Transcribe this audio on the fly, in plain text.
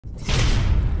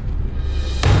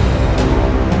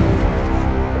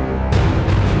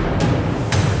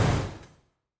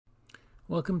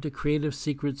Welcome to Creative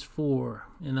Secrets 4,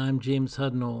 and I'm James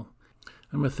Hudnall.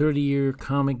 I'm a 30-year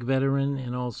comic veteran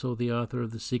and also the author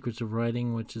of The Secrets of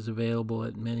Writing, which is available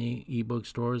at many ebook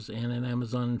stores and at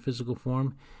Amazon in physical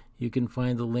form. You can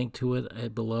find the link to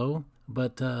it below.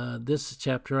 But this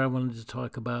chapter I wanted to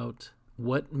talk about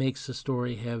what makes a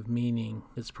story have meaning.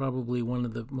 It's probably one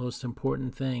of the most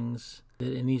important things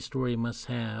that any story must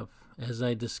have, as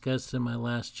I discussed in my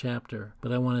last chapter,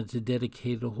 but I wanted to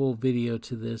dedicate a whole video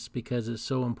to this because it's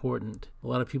so important. A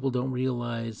lot of people don't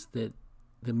realize that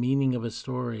the meaning of a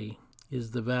story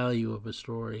is the value of a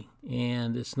story,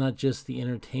 and it's not just the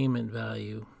entertainment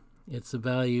value, it's the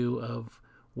value of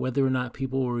whether or not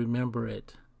people will remember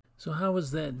it. So how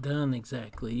is that done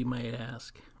exactly, you might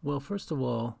ask? Well, first of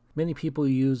all, many people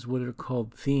use what are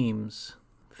called themes.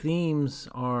 Themes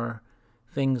are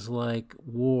things like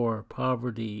war,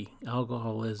 poverty,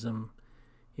 alcoholism.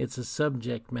 It's a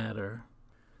subject matter.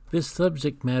 This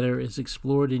subject matter is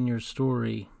explored in your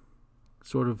story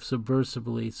sort of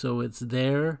subversively, so it's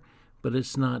there, but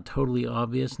it's not totally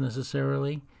obvious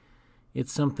necessarily.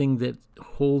 It's something that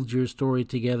holds your story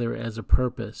together as a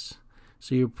purpose.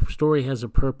 So your story has a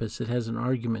purpose. It has an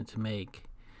argument to make.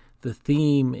 The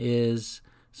theme is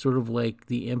sort of like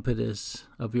the impetus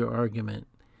of your argument.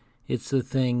 It's the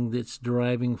thing that's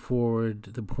driving forward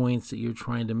the points that you're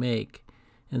trying to make.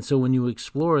 And so when you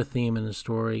explore a theme in a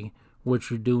story, what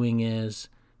you're doing is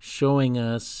showing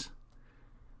us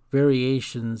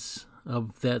variations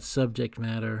of that subject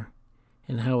matter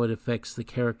and how it affects the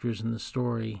characters in the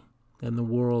story and the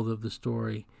world of the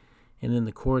story. And in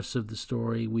the course of the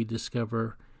story, we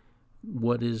discover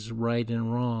what is right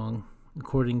and wrong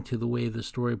according to the way the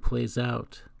story plays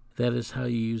out. That is how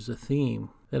you use a theme.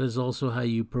 That is also how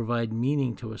you provide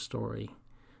meaning to a story.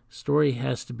 Story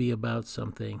has to be about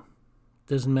something. It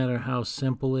doesn't matter how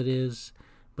simple it is,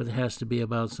 but it has to be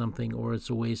about something or it's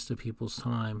a waste of people's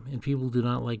time. And people do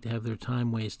not like to have their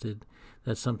time wasted.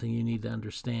 That's something you need to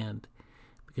understand,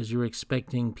 because you're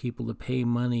expecting people to pay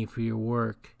money for your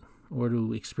work or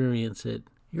to experience it.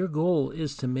 Your goal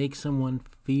is to make someone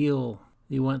feel.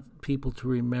 You want people to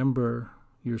remember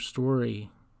your story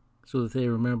so that they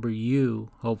remember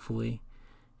you, hopefully,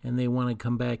 and they want to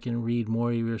come back and read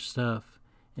more of your stuff.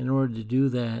 In order to do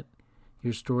that,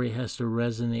 your story has to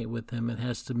resonate with them. It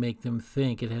has to make them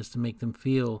think. It has to make them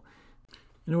feel.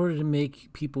 In order to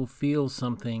make people feel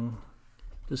something,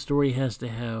 the story has to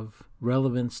have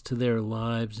relevance to their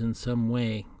lives in some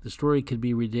way. The story could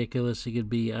be ridiculous. It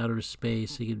could be outer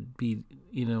space. It could be,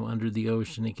 under the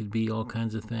ocean. It could be all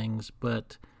kinds of things.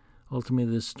 But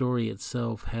ultimately, the story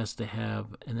itself has to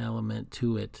have an element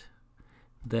to it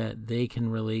that they can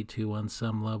relate to on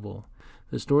some level.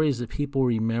 The stories that people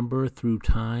remember through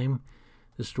time,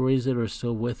 the stories that are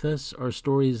still with us, are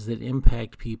stories that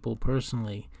impact people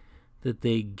personally, that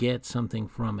they get something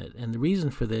from it. And the reason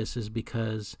for this is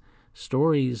because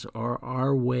stories are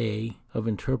our way of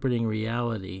interpreting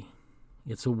reality.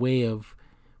 It's a way of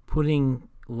putting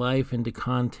life into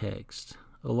context.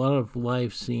 A lot of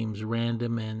life seems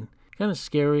random and kind of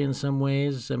scary in some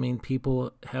ways. I mean,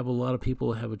 a lot of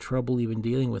people have a trouble even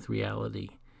dealing with reality.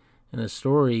 And a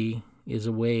story is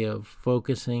a way of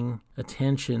focusing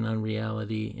attention on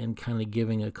reality and kind of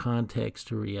giving a context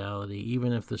to reality.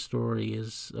 Even if the story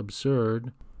is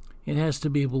absurd, it has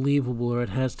to be believable, or it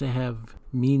has to have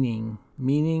meaning.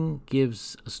 Meaning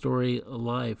gives a story a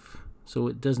life, so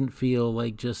it doesn't feel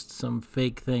like just some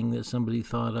fake thing that somebody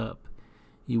thought up.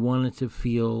 You want it to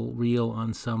feel real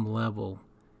on some level.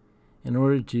 In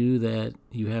order to do that,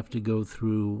 you have to go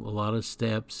through a lot of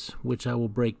steps, which I will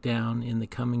break down in the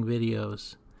coming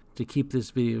videos. To keep this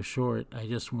video short, I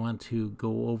just want to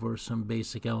go over some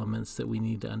basic elements that we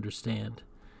need to understand.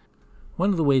 One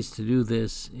of the ways to do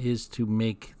this is to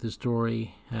make the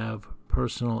story have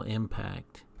personal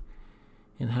impact.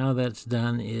 And how that's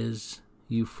done is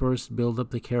you first build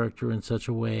up the character in such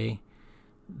a way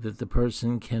that the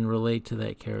person can relate to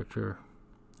that character.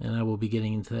 And I will be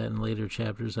getting into that in later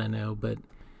chapters, I know. But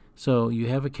so you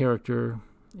have a character,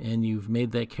 and you've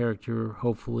made that character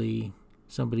hopefully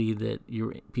somebody that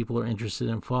people are interested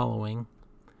in following.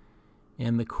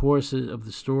 And the course of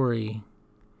the story,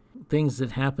 things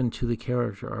that happen to the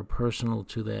character are personal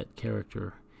to that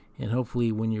character. And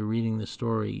hopefully when you're reading the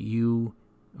story, you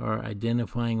are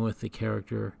identifying with the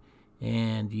character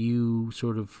and you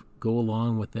sort of go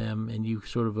along with them and you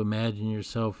sort of imagine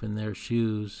yourself in their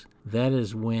shoes. That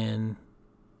is when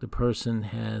the person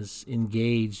has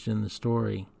engaged in the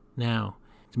story. Now,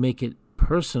 to make it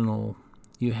personal,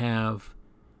 you have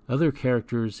other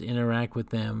characters interact with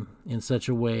them in such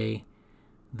a way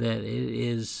that it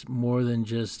is more than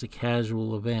just a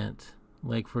casual event.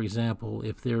 Like, for example,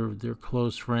 if they're their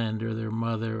close friend or their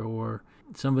mother or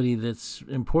somebody that's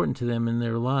important to them in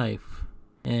their life,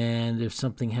 and if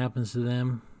something happens to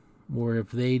them, or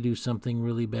if they do something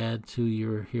really bad to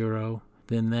your hero,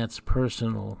 then that's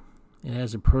personal. It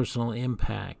has a personal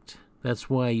impact. That's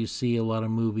why you see a lot of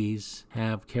movies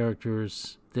have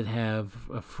characters that have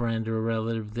a friend or a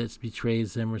relative that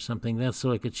betrays them or something. That's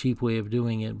like a cheap way of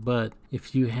doing it. But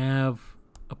if you have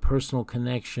a personal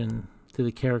connection to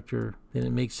the character, then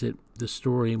it makes the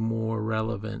story more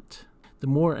relevant. The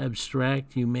more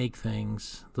abstract you make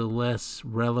things, the less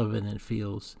relevant it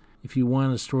feels. If you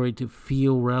want a story to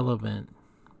feel relevant,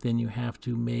 then you have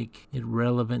to make it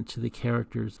relevant to the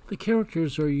characters. The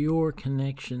characters are your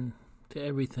connection to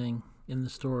everything in the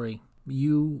story.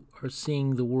 You are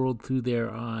seeing the world through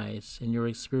their eyes, and you're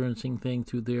experiencing things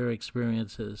through their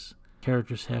experiences.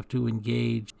 Characters have to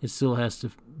engage. It still has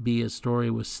to be a story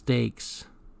with stakes.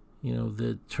 You know,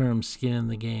 the term skin in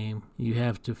the game. You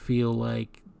have to feel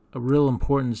like a real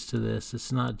importance to this.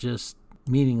 It's not just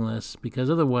meaningless, because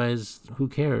otherwise, who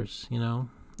cares, you know?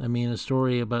 I mean, a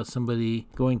story about somebody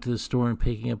going to the store and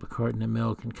picking up a carton of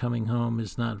milk and coming home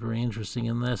is not very interesting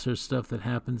unless there's stuff that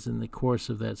happens in the course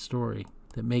of that story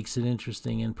that makes it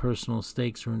interesting and personal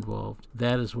stakes are involved.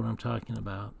 That is what I'm talking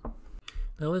about.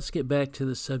 Now let's get back to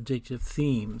the subject of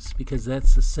themes, because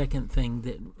that's the second thing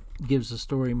that gives a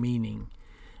story meaning.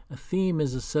 A theme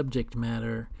is a subject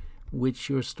matter which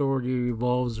your story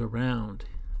revolves around.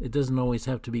 It doesn't always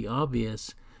have to be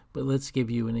obvious, but let's give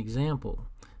you an example.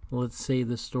 Let's say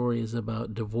the story is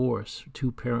about divorce,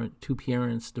 two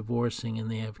parents divorcing and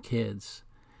they have kids.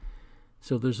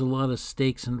 So there's a lot of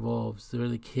stakes involved. There are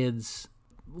the kids'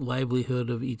 livelihood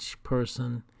of each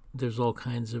person. There's all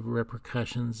kinds of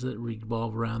repercussions that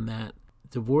revolve around that.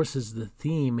 Divorce is the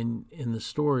theme in the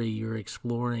story. You're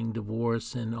exploring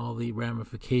divorce and all the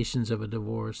ramifications of a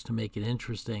divorce to make it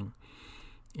interesting.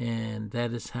 And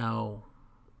that is how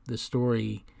the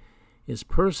story is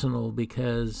personal,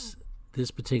 because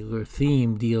this particular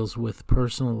theme deals with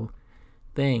personal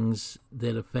things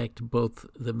that affect both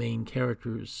the main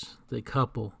characters, the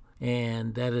couple.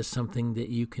 And that is something that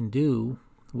you can do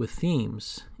with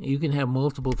themes. You can have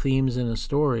multiple themes in a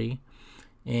story,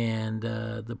 and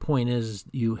the point is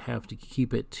you have to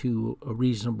keep it to a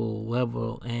reasonable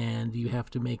level, and you have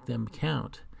to make them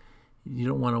count. You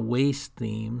don't want to waste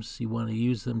themes. You want to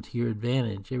use them to your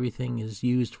advantage. Everything is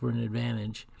used for an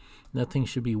advantage. Nothing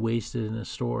should be wasted in a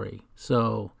story.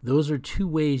 So those are two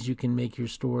ways you can make your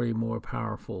story more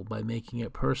powerful, by making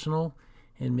it personal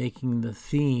and making the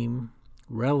theme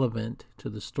relevant to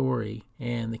the story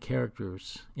and the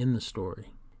characters in the story.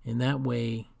 In that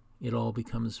way, it all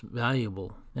becomes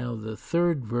valuable. Now, the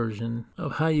third version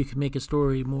of how you can make a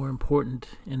story more important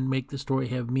and make the story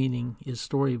have meaning is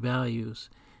story values.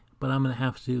 But I'm going to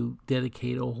have to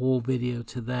dedicate a whole video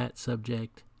to that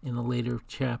subject in a later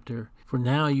chapter. For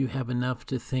now, you have enough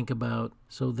to think about.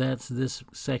 So that's this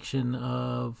section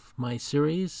of my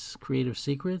series, Creative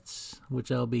Secrets,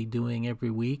 which I'll be doing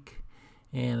every week.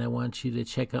 And I want you to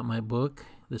check out my book,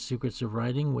 The Secrets of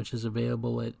Writing, which is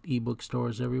available at ebook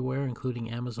stores everywhere,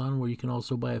 including Amazon, where you can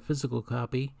also buy a physical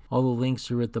copy. All the links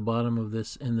are at the bottom of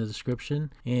this in the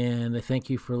description. And I thank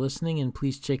you for listening, and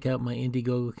please check out my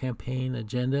Indiegogo campaign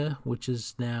agenda, which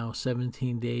is now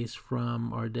 17 days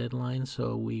from our deadline,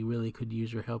 so we really could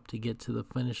use your help to get to the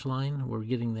finish line. We're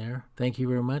getting there. Thank you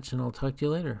very much, and I'll talk to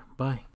you later. Bye.